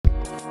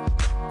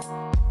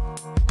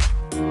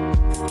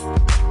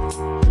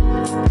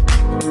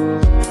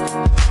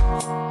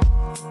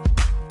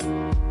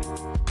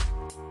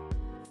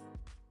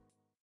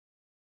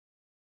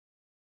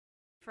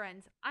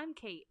friends. I'm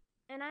Kate.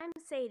 And I'm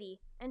Sadie,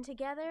 and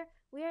together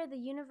we are the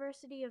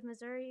University of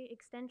Missouri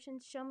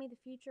Extension's Show Me the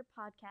Future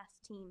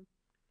podcast team.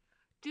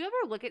 Do you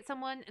ever look at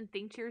someone and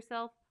think to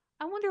yourself,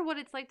 I wonder what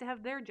it's like to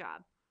have their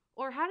job?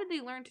 Or how did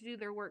they learn to do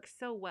their work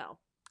so well?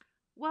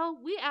 Well,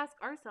 we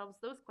ask ourselves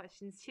those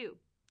questions too.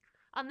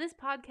 On this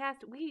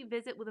podcast, we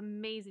visit with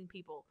amazing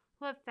people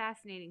who have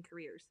fascinating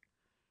careers.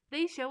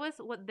 They show us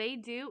what they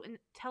do and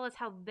tell us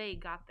how they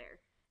got there.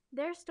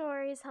 Their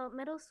stories help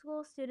middle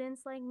school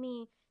students like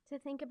me to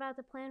think about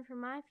the plan for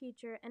my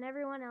future and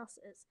everyone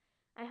else's.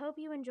 I hope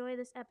you enjoy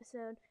this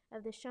episode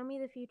of the Show Me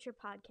the Future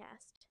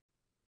podcast.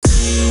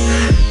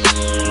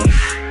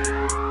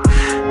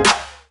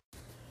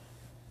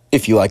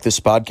 If you like this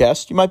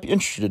podcast, you might be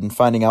interested in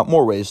finding out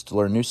more ways to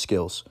learn new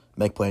skills,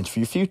 make plans for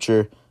your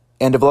future,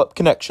 and develop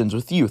connections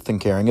with youth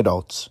and caring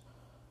adults.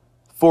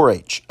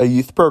 4-H, a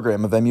youth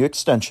program of MU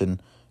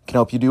Extension, can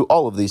help you do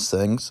all of these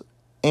things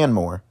and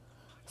more.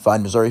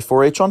 Find Missouri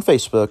 4-H on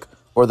Facebook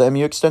or the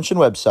MU Extension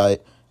website,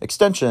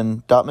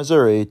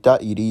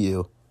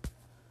 extension.missouri.edu.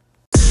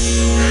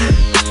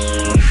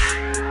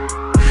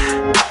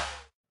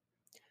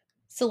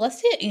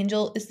 Celestia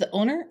Angel is the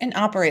owner and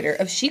operator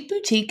of Chic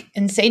Boutique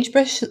and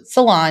Sagebrush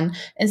Salon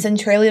in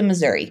Centralia,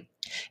 Missouri.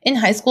 In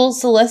high school,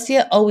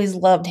 Celestia always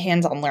loved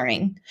hands-on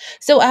learning.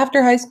 So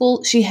after high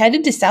school, she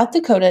headed to South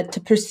Dakota to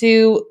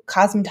pursue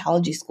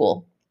cosmetology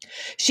school.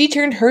 She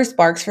turned her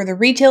sparks for the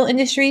retail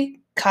industry,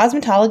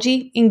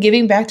 cosmetology, and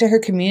giving back to her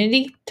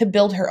community to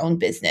build her own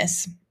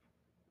business.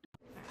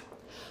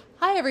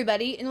 Hi,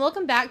 everybody, and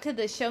welcome back to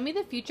the Show Me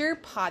the Future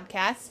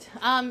podcast.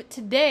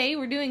 Today,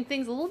 we're doing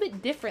things a little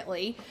bit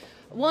differently.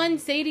 One,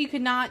 Sadie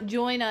could not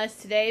join us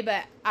today,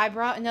 but I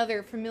brought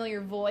another familiar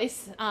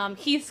voice.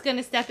 He's going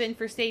to step in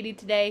for Sadie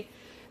today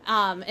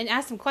and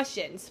ask some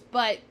questions.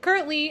 But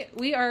currently,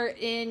 we are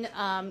in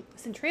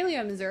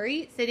Centralia,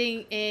 Missouri,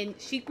 sitting in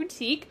Chic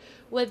Boutique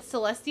with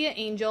Celestia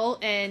Angel,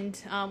 and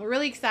we're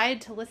really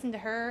excited to listen to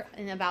her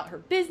and about her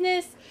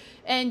business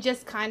and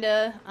just kind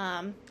of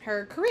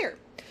her career.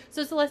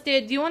 So,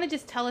 Celestia, do you want to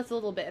just tell us a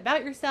little bit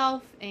about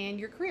yourself and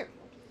your career?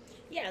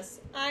 Yes,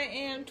 I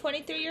am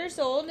 23 years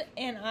old,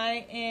 and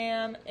I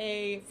am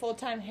a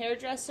full-time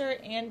hairdresser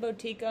and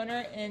boutique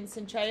owner in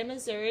Centralia,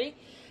 Missouri,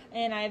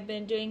 and I've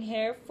been doing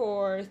hair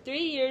for 3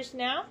 years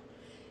now,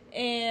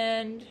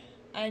 and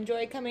I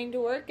enjoy coming to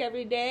work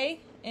every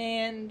day,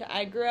 and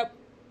I grew up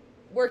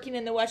working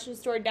in the Western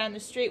store down the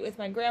street with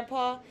my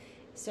grandpa,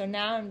 so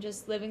now I'm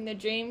just living the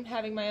dream,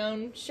 having my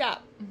own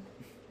shop.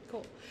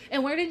 Cool.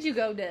 And where did you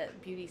go to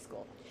beauty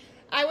school?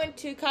 I went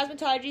to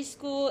cosmetology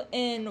school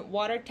in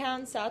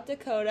Watertown, South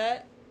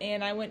Dakota,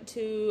 and I went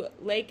to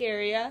Lake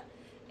Area,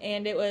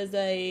 and it was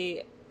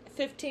a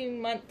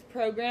 15-month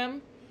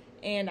program,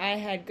 and I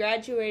had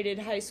graduated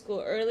high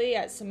school early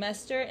at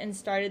semester and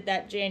started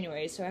that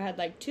January, so I had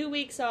like 2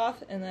 weeks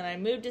off, and then I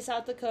moved to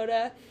South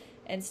Dakota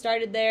and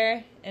started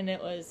there, and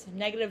it was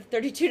negative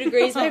 32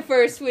 degrees my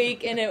first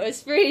week, and it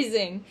was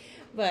freezing,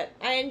 but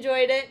I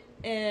enjoyed it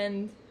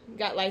and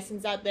got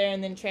licensed out there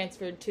and then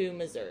transferred to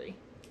Missouri.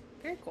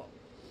 Very cool.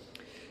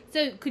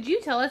 So, could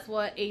you tell us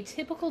what a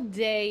typical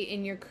day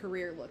in your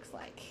career looks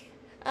like?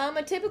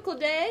 A typical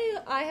day,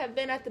 I have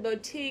been at the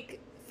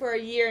boutique for a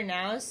year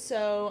now,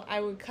 so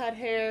I would cut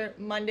hair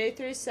Monday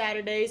through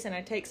Saturdays, and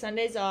I take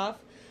Sundays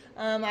off.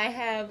 I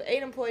have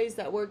 8 employees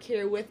that work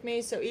here with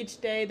me, so each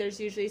day there's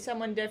usually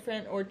someone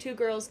different, or 2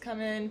 girls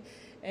come in,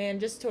 and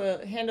just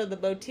to handle the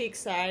boutique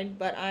side,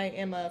 but I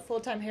am a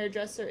full-time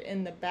hairdresser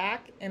in the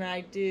back, and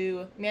I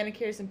do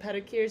manicures and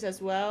pedicures as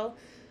well,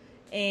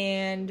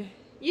 and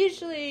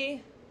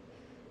usually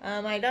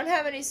I don't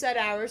have any set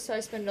hours, so I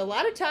spend a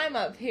lot of time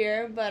up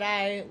here, but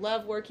I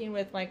love working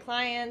with my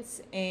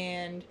clients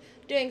and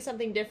doing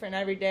something different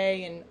every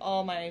day and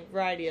all my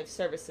variety of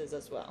services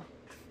as well.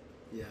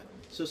 Yeah.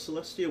 So,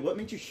 Celestia, what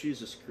made you choose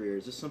this career?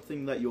 Is this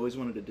something that you always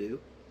wanted to do?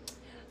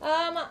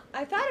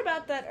 I thought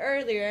about that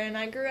earlier, and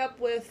I grew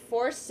up with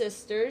 4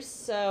 sisters,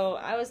 so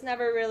I was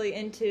never really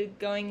into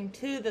going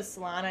to the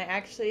salon. I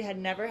actually had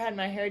never had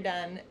my hair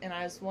done, and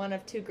I was one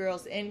of 2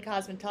 girls in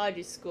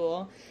cosmetology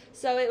school,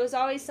 so it was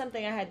always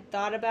something I had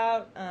thought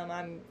about.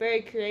 I'm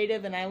very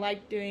creative, and I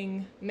like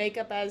doing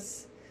makeup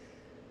as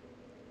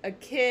a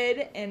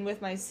kid, and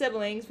with my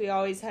siblings, we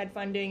always had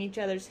fun doing each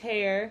other's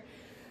hair.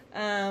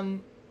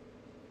 As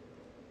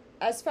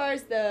far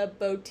as the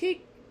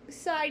boutique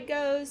side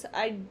goes,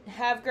 I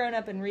have grown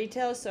up in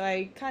retail, so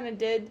I kind of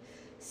did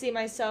see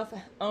myself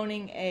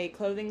owning a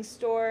clothing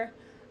store.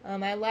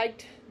 I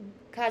liked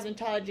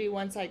cosmetology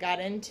once I got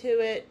into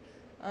it,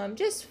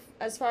 just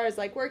as far as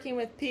like working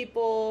with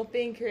people,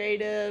 being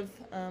creative,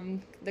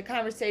 the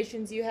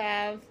conversations you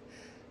have.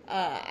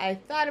 I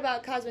thought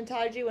about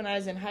cosmetology when I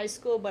was in high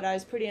school, but I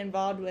was pretty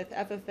involved with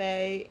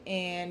FFA,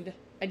 and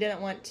I didn't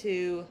want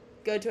to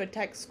go to a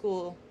tech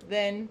school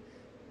then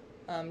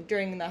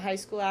during the high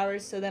school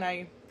hours, so then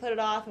I put it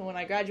off, and when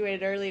I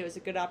graduated early, it was a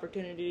good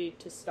opportunity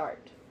to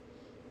start.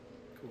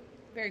 Cool.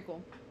 Very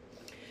cool.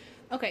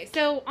 Okay,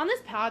 so on this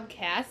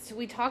podcast,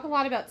 we talk a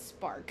lot about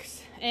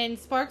sparks, and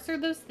sparks are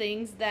those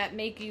things that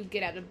make you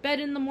get out of bed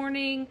in the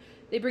morning,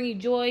 They bring you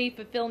joy,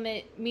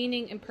 fulfillment,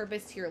 meaning, and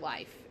purpose to your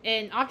life.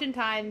 And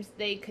oftentimes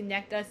they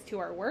connect us to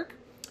our work.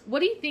 What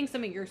do you think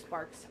some of your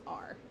sparks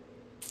are?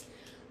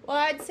 Well,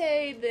 I'd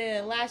say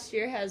the last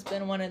year has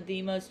been one of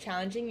the most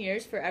challenging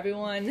years for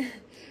everyone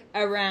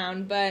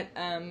around, but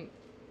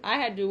I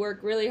had to work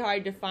really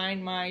hard to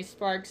find my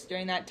sparks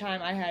during that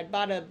time. I had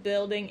bought a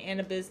building and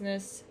a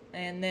business,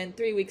 and then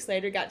 3 weeks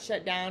later got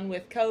shut down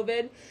with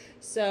COVID.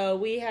 So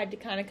we had to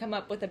kind of come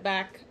up with a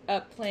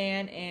backup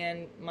plan,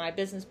 and my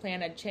business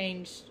plan had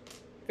changed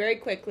very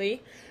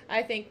quickly.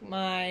 I think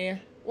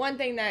my one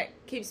thing that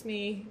keeps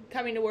me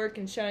coming to work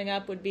and showing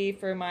up would be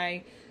for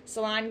my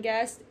salon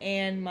guests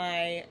and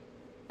my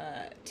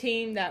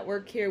team that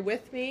work here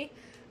with me.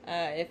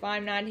 If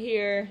I'm not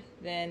here,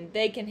 then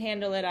they can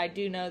handle it. I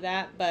do know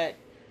that, but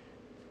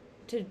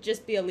to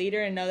just be a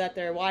leader and know that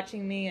they're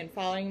watching me and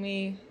following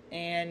me,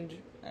 and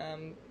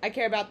I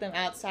care about them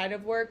outside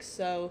of work,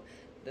 so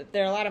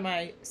there are a lot of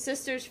my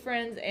sister's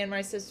friends and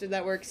my sister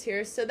that works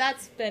here, so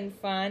that's been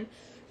fun.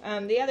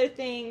 The other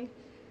thing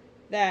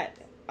that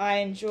I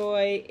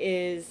enjoy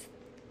is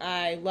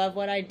I love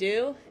what I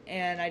do,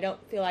 and I don't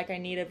feel like I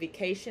need a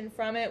vacation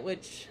from it,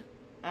 which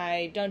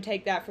I don't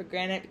take that for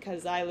granted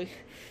because I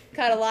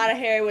cut a lot of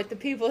hair with the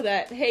people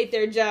that hate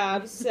their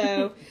jobs,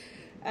 so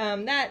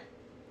that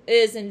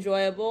is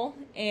enjoyable,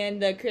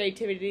 and the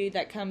creativity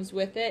that comes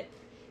with it.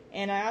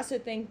 And I also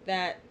think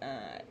that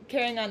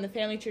carrying on the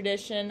family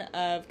tradition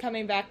of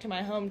coming back to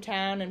my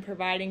hometown and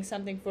providing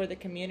something for the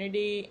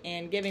community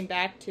and giving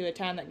back to a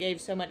town that gave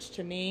so much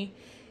to me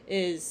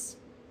is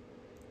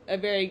a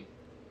very,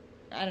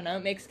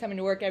 it makes coming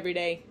to work every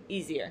day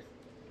easier.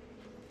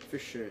 For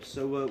sure.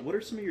 So what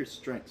are some of your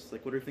strengths?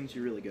 Like, what are things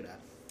you're really good at?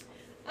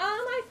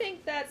 I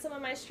think that some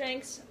of my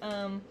strengths,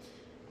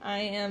 I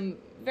am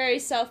very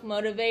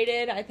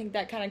self-motivated. I think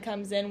that kind of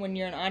comes in when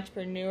you're an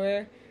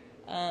entrepreneur.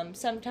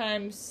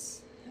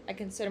 Sometimes I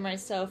consider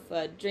myself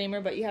a dreamer,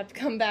 but you have to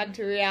come back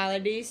to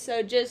reality.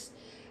 So just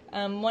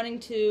wanting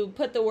to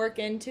put the work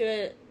into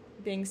it,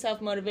 being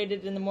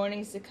self-motivated in the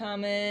mornings to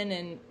come in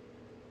and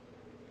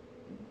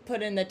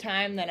put in the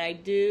time that I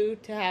do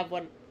to have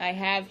what I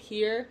have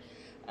here.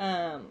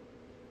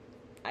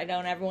 I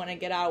don't ever want to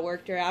get out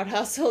worked or out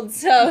hustled,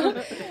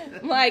 so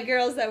my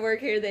girls that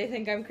work here, they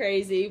think I'm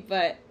crazy,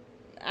 but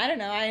I don't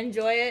know, I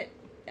enjoy it.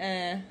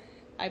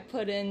 I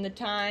put in the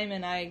time,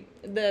 and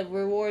the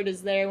reward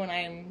is there when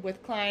I'm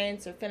with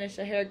clients or finish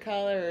a hair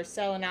color or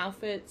sell an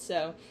outfit,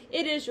 so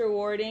it is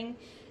rewarding,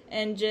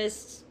 and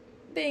just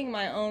being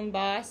my own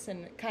boss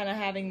and kind of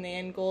having the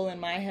end goal in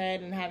my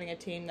head and having a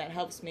team that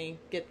helps me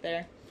get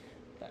there.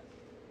 But.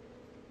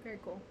 Very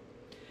cool.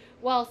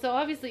 Well, so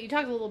obviously you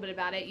talked a little bit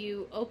about it.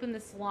 You opened the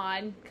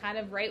salon kind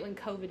of right when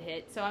COVID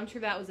hit, so I'm sure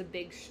that was a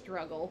big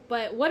struggle.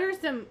 But what are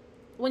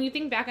when you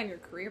think back on your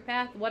career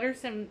path, what are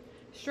some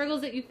struggles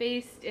that you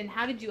faced, and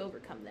how did you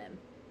overcome them?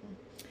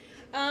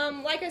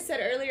 Like I said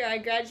earlier, I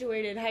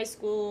graduated high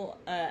school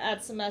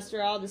at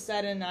semester. All of a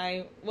sudden,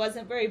 I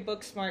wasn't very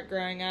book smart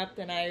growing up,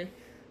 and I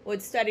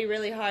would study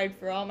really hard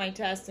for all my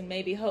tests and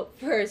maybe hope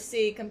for a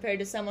C compared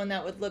to someone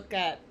that would look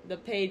at the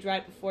page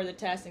right before the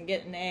test and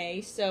get an A.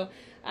 So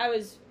I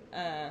was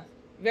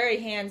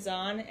very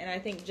hands-on, and I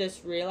think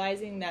just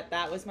realizing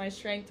that was my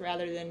strength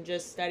rather than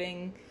just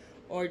studying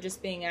or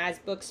just being as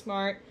book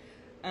smart.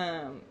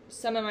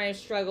 Some of my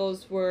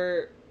struggles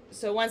were,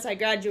 so once I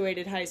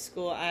graduated high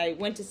school, I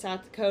went to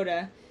South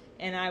Dakota,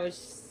 and I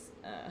was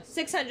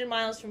 600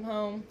 miles from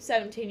home,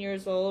 17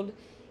 years old,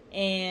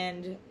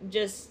 and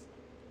just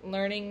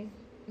learning,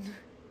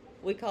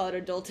 we call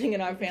it adulting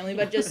in our family,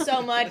 but just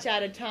so much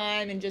at a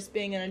time, and just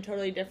being in a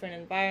totally different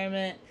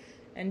environment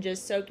and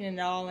just soaking it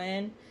all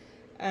in.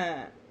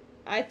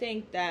 I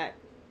think that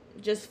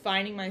just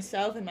finding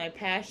myself and my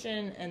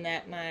passion, and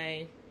that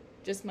my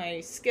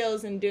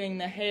skills in doing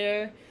the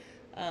hair,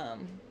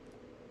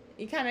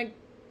 you kind of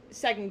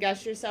second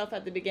guess yourself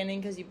at the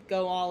beginning because you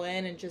go all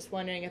in and just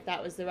wondering if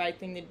that was the right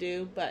thing to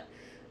do. But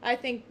I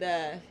think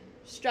the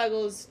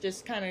struggles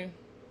just kind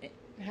of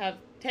have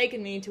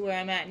taken me to where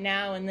I'm at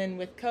now. And then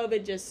with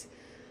COVID,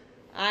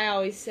 I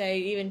always say,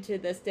 even to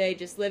this day,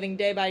 just living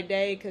day by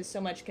day, because so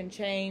much can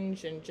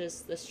change, and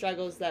just the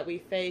struggles that we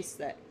face,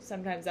 that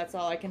sometimes that's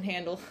all I can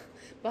handle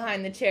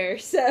behind the chair.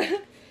 So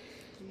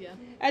yeah.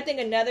 I think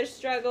another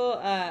struggle,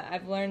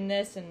 I've learned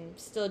this and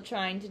still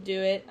trying to do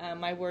it,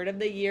 my word of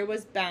the year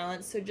was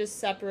balance. So just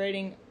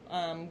separating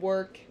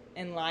work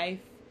and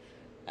life,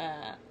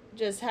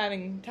 just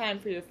having time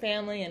for your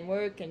family and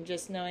work, and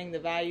just knowing the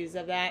values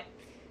of that.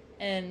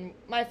 And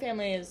my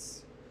family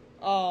is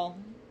all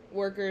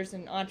workers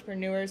and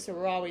entrepreneurs, so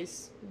we're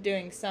always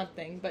doing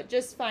something, but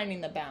just finding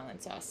the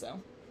balance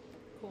also.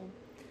 Cool.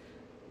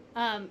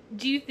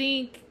 Do you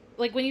think,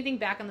 like, when you think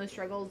back on those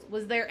struggles,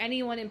 was there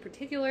anyone in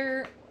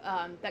particular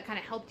that kind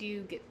of helped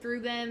you get through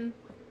them?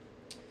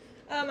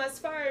 As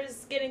far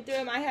as getting through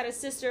them, I had a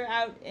sister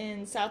out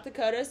in South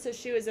Dakota, so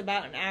she was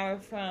about an hour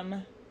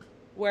from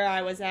where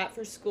I was at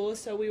for school,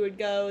 so we would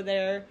go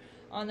there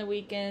on the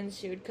weekends.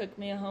 She would cook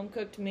me a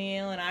home-cooked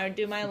meal, and I would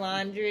do my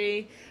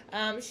laundry.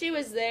 She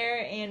was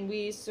there, and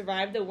we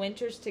survived the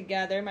winters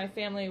together. My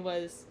family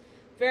was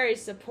very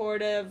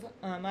supportive.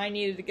 I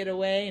needed to get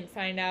away and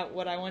find out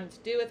what I wanted to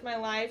do with my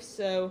life,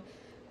 so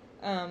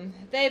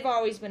they've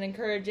always been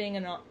encouraging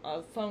and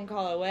a phone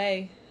call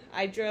away.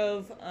 I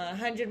drove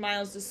 100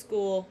 miles to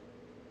school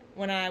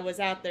when I was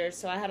out there,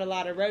 so I had a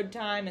lot of road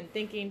time and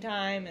thinking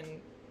time and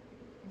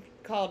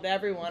called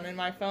everyone in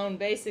my phone,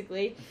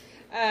 basically.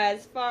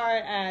 As far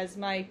as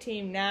my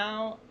team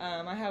now,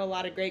 I have a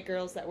lot of great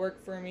girls that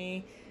work for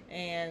me,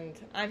 and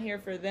I'm here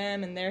for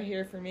them, and they're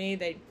here for me.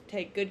 They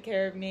take good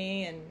care of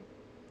me, and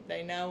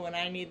they know when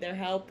I need their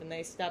help, and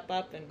they step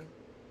up and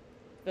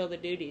fill the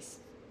duties.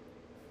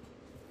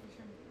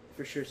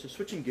 For sure. So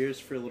switching gears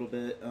for a little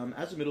bit,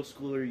 as a middle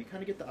schooler, you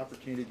kind of get the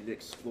opportunity to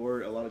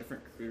explore a lot of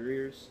different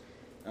careers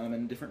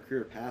and different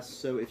career paths.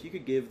 So if you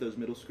could give those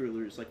middle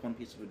schoolers like one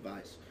piece of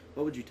advice,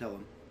 what would you tell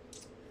them?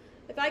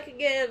 If I could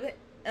give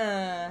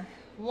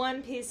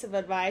one piece of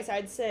advice,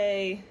 I'd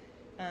say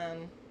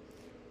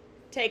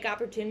take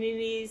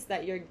opportunities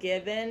that you're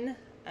given.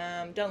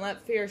 Don't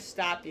let fear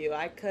stop you.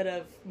 I could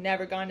have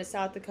never gone to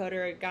South Dakota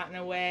or gotten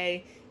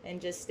away and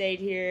just stayed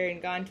here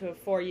and gone to a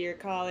 4-year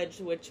college,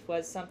 which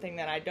was something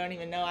that I don't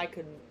even know I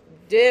could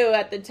do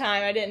at the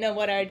time. I didn't know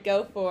what I'd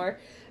go for.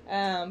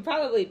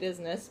 Probably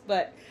business,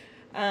 but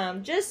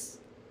just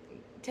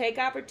take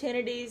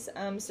opportunities,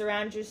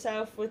 surround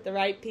yourself with the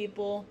right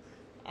people.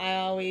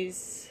 I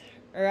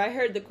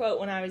heard the quote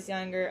when I was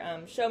younger,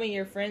 show me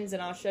your friends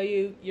and I'll show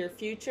you your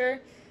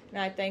future. And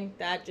I think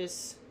that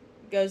just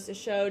goes to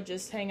show,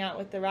 just hang out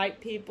with the right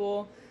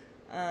people.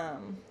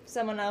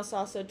 Someone else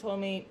also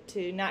told me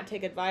to not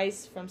take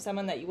advice from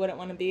someone that you wouldn't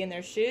want to be in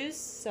their shoes.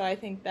 So I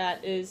think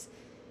that is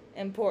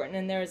important,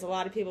 and there's a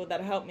lot of people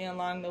that helped me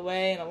along the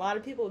way and a lot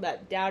of people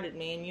that doubted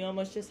me, and you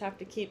almost just have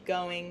to keep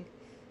going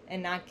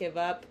and not give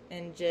up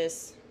and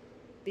just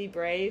be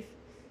brave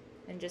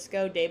and just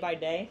go day by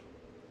day.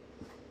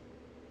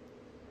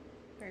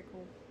 Very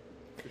cool.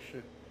 For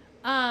sure.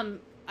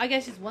 I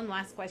guess just one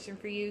last question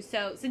for you.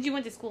 So, since you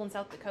went to school in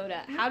South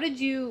Dakota, how did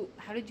you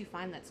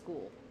find that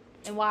school,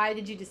 and why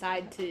did you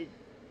decide to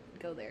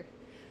go there?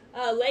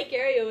 Lake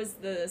Area was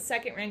the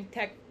second-ranked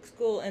tech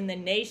school in the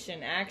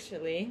nation,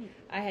 actually.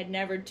 I had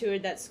never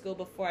toured that school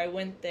before I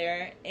went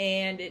there,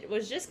 and it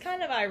was just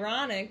kind of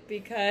ironic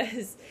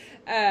because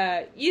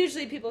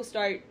usually people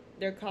start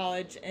their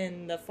college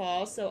in the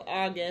fall, so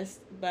August,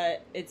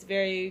 but it's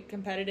very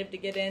competitive to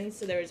get in,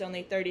 so there was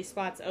only 30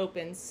 spots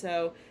open,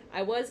 so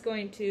I was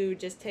going to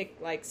just take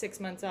like 6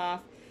 months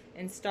off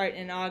and start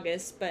in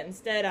August, but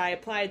instead I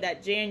applied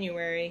that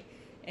January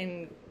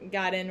and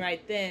got in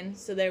right then.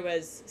 So there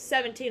was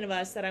 17 of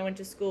us that I went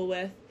to school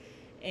with,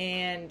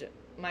 and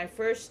my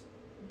first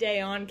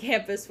day on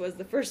campus was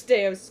the first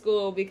day of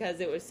school because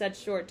it was such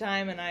short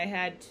time, and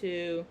I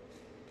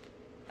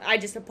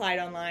just applied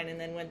online and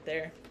then went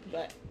there.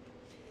 But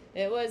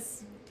it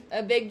was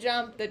a big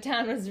jump. The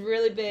town was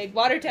really big.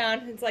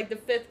 Watertown, it's like the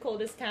 5th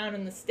coldest town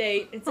in the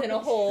state. It's in a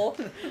hole,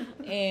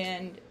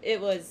 and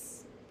it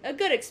was a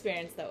good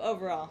experience though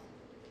overall.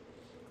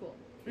 Cool.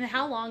 And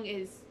how long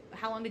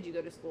did you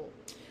go to school?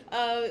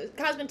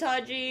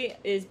 Cosmetology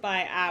is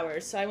by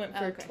hours, so I went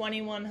for Okay.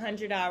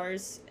 2,100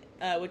 hours,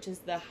 which is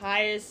the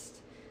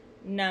highest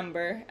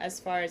number as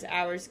far as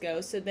hours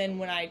go. So then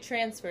when I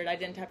transferred, I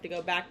didn't have to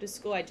go back to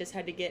school. I just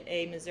had to get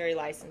a Missouri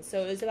license.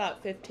 So it was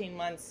about 15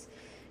 months,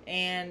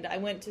 and I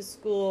went to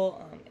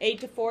school 8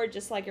 to 4,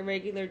 just like a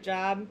regular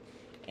job,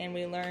 and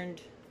we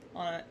learned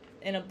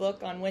in a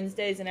book on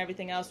Wednesdays, and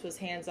everything else was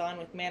hands-on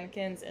with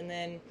mannequins. And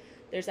then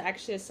there's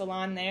actually a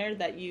salon there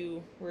that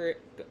you were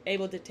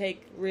able to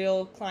take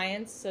real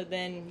clients, so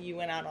then you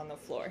went out on the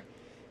floor.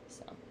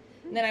 So,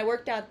 and then I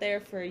worked out there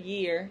for a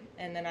year,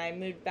 and then I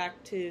moved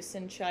back to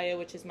Centralia,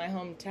 which is my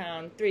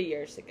hometown, 3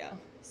 years ago.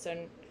 So,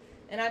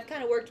 and I've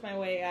kind of worked my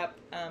way up.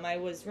 I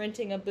was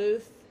renting a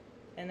booth,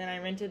 and then I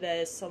rented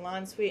a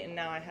salon suite, and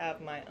now I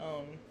have my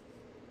own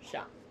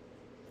shop.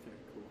 Very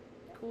cool.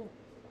 Cool.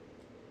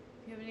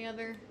 You have any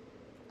other?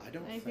 I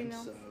don't Anything think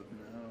else? so,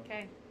 no.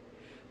 Okay.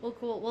 Well,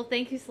 cool. Well,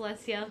 thank you,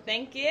 Celestia.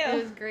 Thank It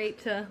was you. great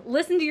to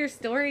listen to your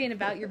story and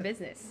about your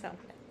business. So,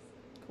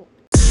 cool.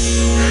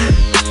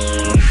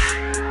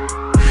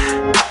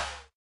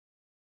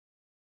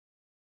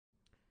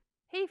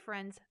 Hey,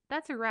 friends.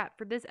 That's a wrap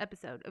for this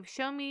episode of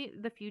Show Me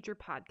the Future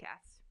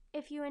podcast.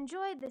 If you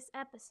enjoyed this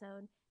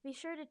episode, be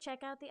sure to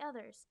check out the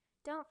others.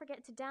 Don't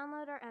forget to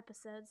download our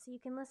episodes so you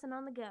can listen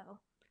on the go.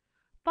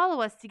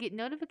 Follow us to get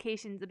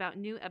notifications about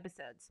new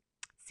episodes.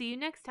 See you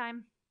next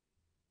time.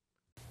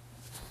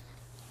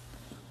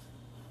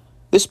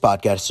 This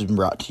podcast has been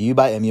brought to you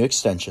by MU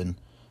Extension.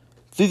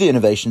 Through the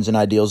innovations and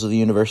ideals of the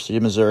University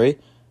of Missouri,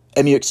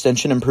 MU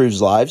Extension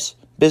improves lives,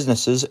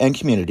 businesses, and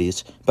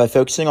communities by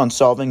focusing on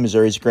solving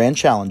Missouri's grand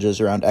challenges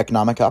around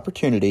economic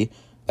opportunity,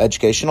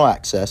 educational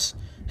access,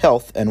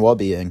 health, and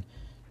well-being.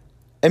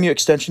 MU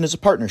Extension is a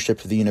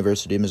partnership with the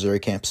University of Missouri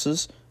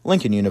campuses,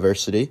 Lincoln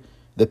University,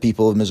 the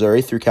people of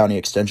Missouri through county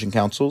extension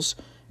councils,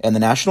 and the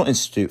National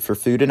Institute for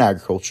Food and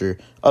Agriculture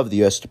of the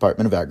U.S.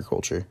 Department of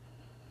Agriculture.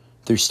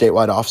 Through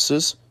statewide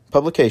offices,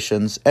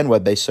 publications, and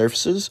web-based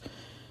services,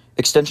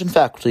 Extension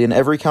faculty in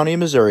every county in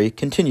Missouri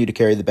continue to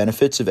carry the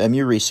benefits of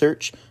MU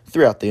research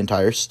throughout the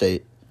entire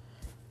state.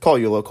 Call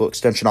your local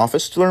Extension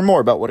office to learn more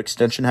about what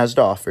Extension has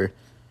to offer.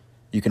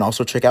 You can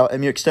also check out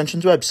MU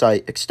Extension's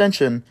website,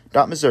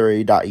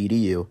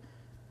 extension.missouri.edu.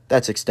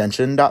 That's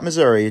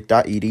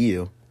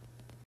extension.missouri.edu.